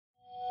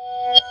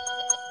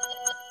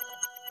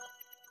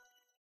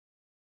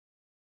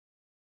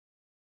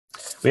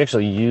We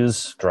actually use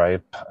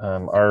Stripe.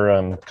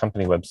 Our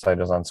company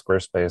website is on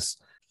Squarespace.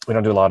 We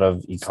don't do a lot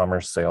of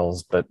e-commerce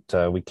sales, but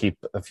we keep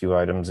a few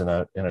items in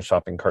a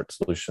shopping cart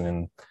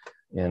solution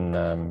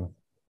in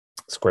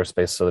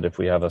Squarespace, so that if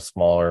we have a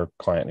smaller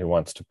client who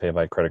wants to pay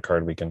by credit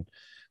card, we can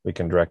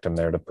direct them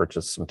there to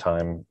purchase some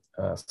time,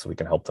 so we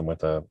can help them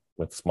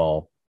with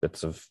small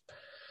bits of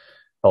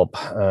help.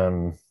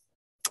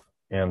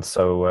 And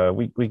so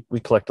we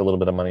collect a little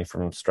bit of money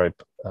from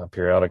Stripe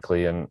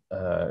periodically, and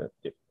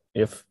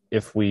if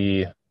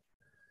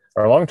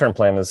our long-term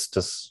plan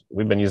is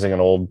we've been using an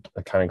old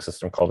accounting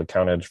system called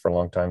AccountEdge for a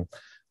long time.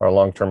 Our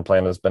long-term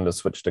plan has been to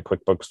switch to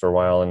QuickBooks for a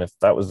while, and if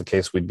that was the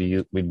case, we'd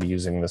be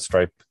using the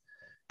Stripe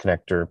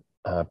connector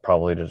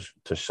probably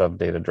to shove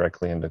data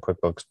directly into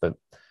QuickBooks. But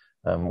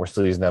we're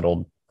still using that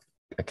old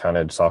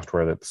AccountEdge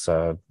software that's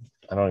I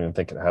don't even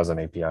think it has an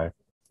API.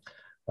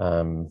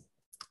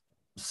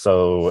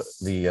 So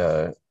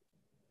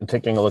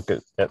taking a look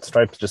at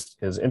Stripe just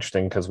is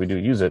interesting because we do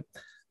use it,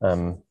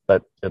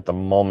 but at the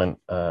moment,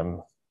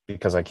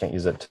 because I can't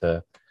use it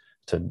to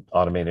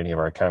automate any of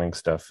our accounting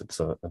stuff, it's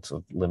a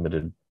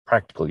limited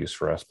practical use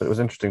for us. But it was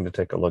interesting to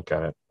take a look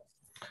at it.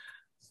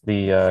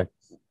 The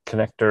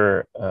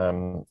connector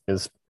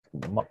is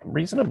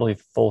reasonably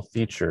full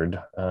featured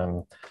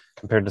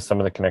compared to some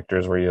of the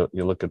connectors where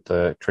you look at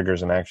the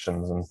triggers and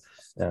actions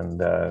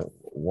and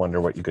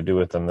wonder what you could do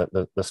with them.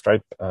 The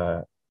Stripe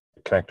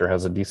connector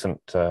has a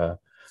decent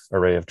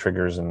array of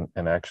triggers and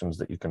actions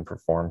that you can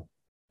perform.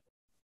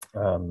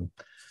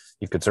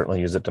 You could certainly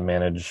use it to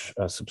manage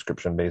a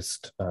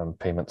subscription-based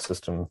payment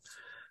system.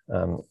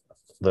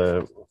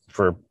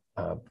 For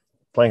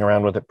playing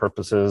around with it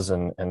purposes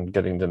and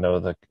getting to know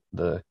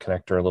the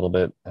connector a little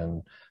bit,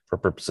 and for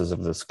purposes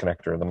of this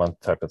connector of the month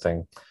type of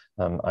thing,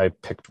 I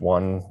picked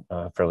one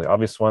fairly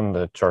obvious one,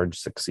 the charge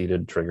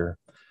succeeded trigger,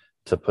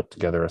 to put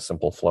together a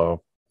simple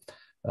flow.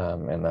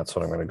 And that's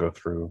what I'm going to go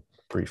through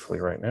briefly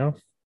right now.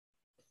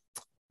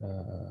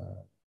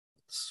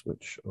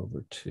 Switch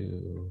over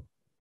to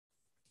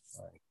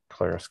my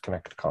Claris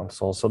Connect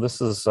console. So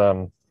this is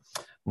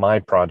my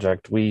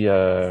project. We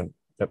at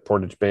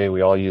Portage Bay,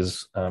 we all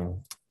use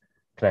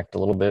Connect a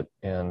little bit,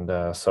 and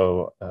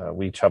so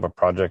we each have a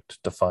project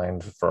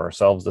defined for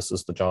ourselves. This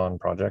is the John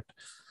project,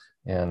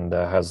 and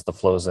has the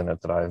flows in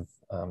it that I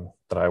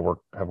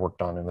have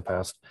worked on in the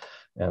past.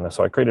 And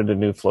so I created a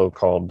new flow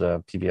called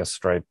PBS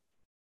Stripe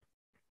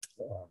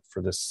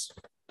for this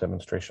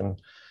demonstration.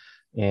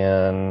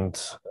 And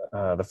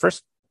the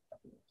first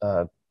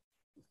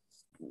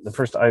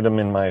item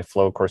in my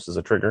flow, of course, is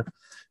a trigger,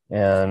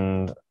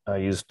 and I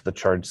used the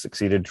charge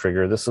succeeded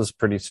trigger. This is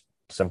pretty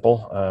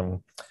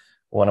simple.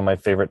 One of my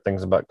favorite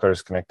things about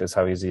Claris Connect is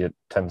how easy it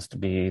tends to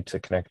be to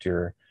connect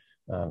your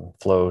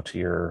flow to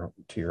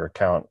your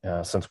account.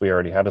 Since we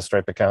already had a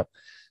Stripe account,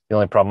 the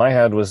only problem I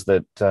had was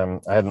that I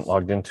hadn't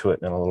logged into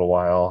it in a little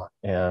while,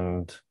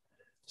 and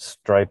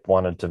Stripe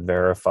wanted to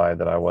verify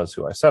that I was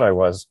who I said I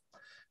was.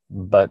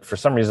 But for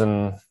some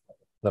reason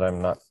that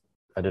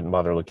I didn't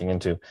bother looking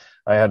into,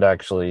 I had to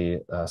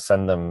actually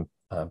send them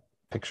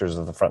pictures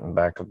of the front and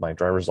back of my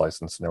driver's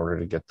license in order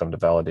to get them to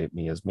validate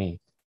me as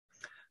me.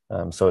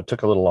 So it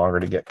took a little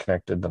longer to get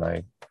connected than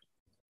I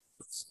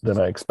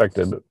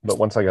expected. But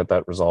once I got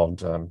that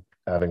resolved,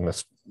 adding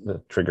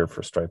the trigger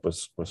for Stripe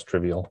was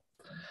trivial.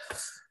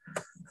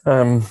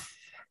 I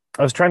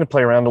was trying to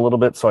play around a little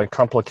bit, so I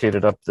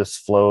complicated up this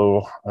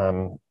flow.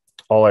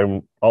 All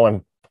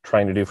I'm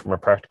trying to do from a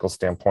practical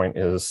standpoint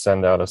is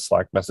send out a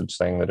Slack message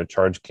saying that a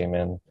charge came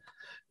in,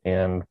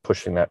 and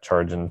pushing that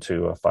charge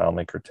into a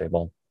FileMaker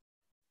table.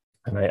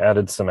 And I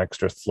added some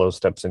extra flow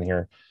steps in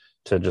here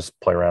to just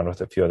play around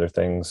with a few other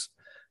things.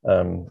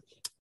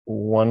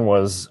 One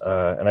was,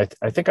 and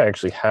I think I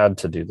actually had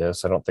to do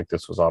this. I don't think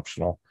this was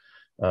optional.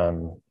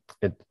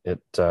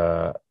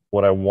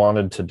 What I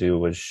wanted to do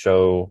was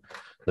show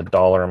the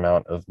dollar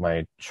amount of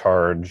my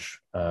charge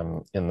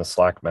in the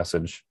Slack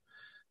message.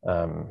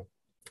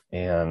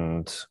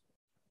 And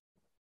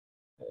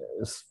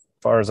as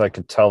far as I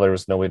could tell, there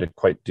was no way to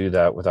quite do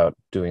that without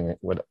doing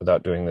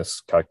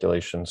this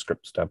calculation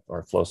script step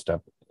or flow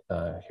step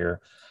here.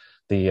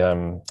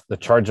 The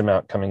charge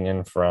amount coming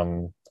in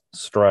from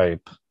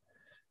Stripe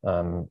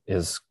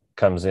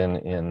comes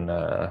in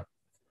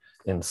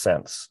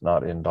cents,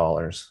 not in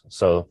dollars.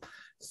 So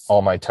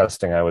all my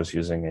testing, I was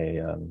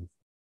using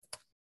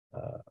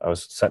I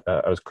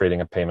was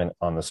creating a payment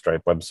on the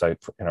Stripe website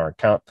in our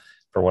account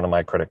for one of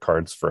my credit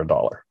cards for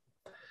 $1.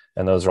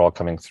 And those are all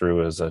coming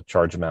through as a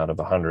charge amount of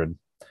 100.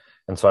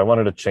 And so I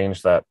wanted to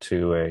change that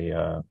to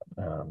a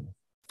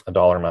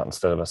dollar amount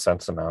instead of a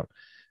cents amount.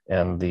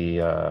 And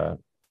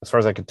as far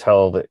as I could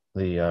tell,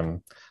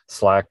 the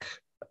Slack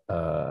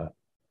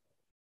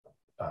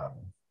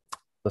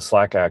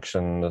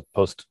action, the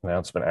post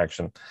announcement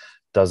action,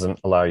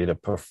 doesn't allow you to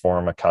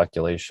perform a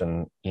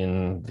calculation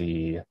in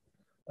the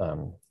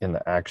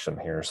action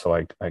here. So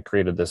I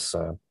created this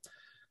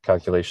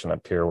calculation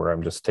up here where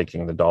I'm just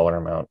taking the dollar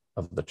amount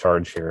of the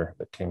charge here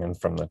that came in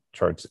from the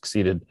charge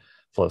succeeded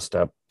flow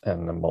step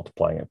and then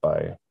multiplying it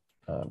by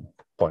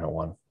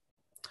 0.01.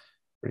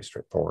 Pretty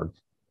straightforward.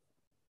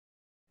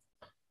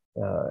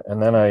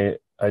 And then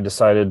I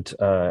decided,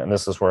 and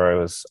this is where I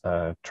was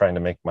trying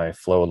to make my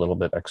flow a little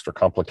bit extra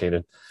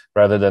complicated,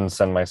 rather than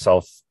send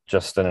myself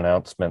just an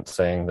announcement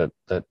saying that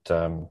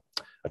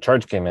a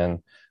charge came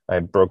in. I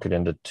broke it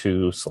into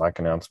two Slack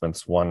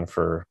announcements, one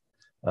for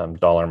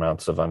dollar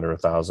amounts of under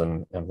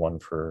 1,000 and one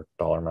for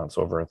dollar amounts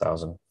over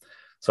 1,000.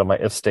 So my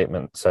if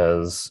statement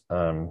says,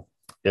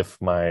 if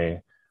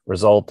my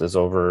result is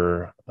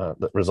over,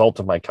 the result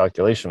of my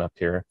calculation up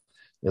here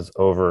is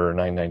over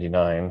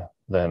 999,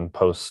 then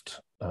post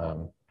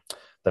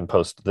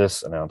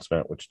this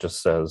announcement, which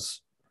just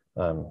says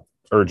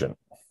urgent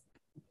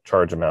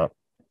charge amount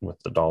with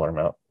the dollar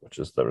amount, which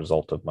is the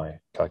result of my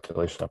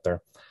calculation up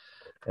there.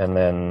 And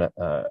then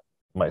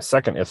my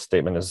second if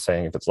statement is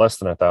saying if it's less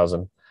than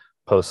 1,000,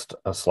 post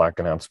a Slack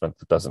announcement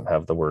that doesn't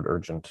have the word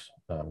urgent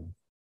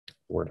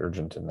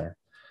in there.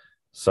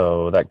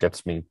 So that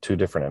gets me two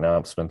different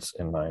announcements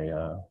in my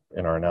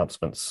in our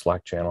announcements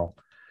Slack channel,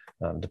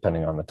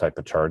 depending on the type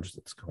of charge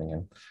that's going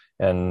in.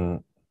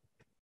 And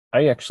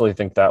I actually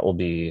think that will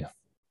be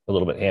a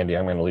little bit handy.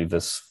 I'm going to leave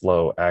this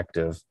flow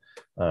active,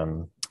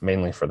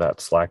 mainly for that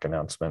Slack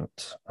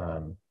announcement.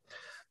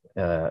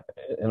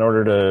 In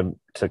order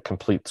to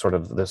complete sort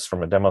of this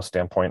from a demo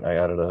standpoint, I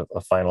added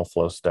a final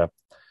flow step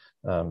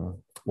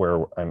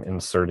where I'm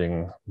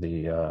inserting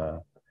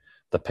the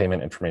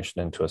payment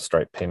information into a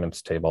Stripe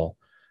payments table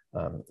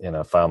in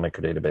a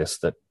FileMaker database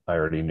that I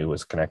already knew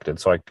was connected.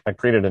 So I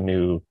created a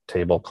new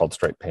table called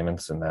Stripe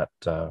payments in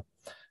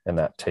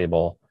that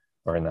table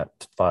or in that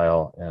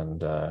file,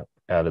 and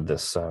added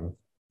this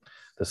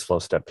this flow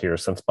step here.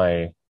 Since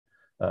my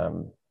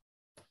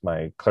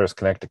Claris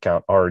Connect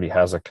account already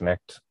has a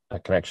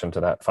connection to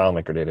that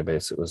FileMaker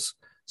database, it was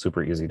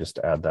super easy just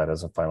to add that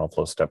as a final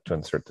flow step to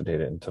insert the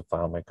data into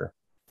FileMaker.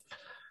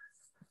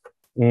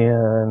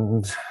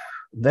 And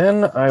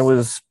then I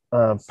was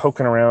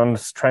poking around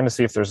trying to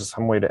see if there's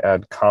some way to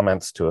add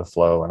comments to a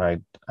flow, and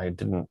I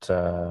didn't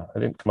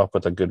come up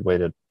with a good way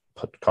to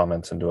put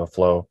comments into a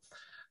flow.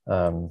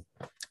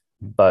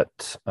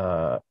 But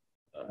I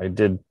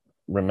did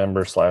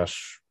remember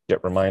 /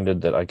 get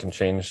reminded that I can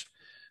change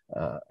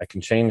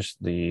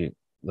the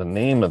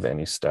name of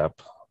any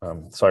step.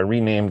 So I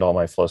renamed all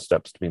my flow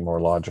steps to be more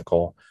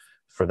logical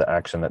for the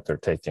action that they're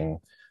taking,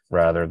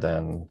 rather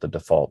than the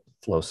default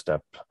flow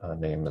step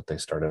name that they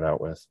started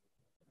out with.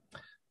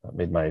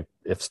 Made my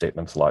if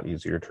statements a lot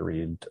easier to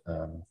read,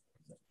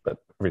 but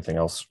everything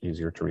else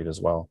easier to read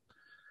as well.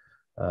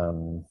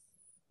 And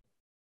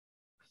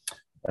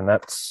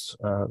that's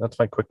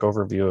my quick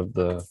overview of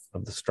the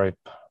Stripe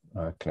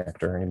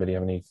connector. Anybody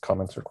have any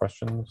comments or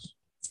questions?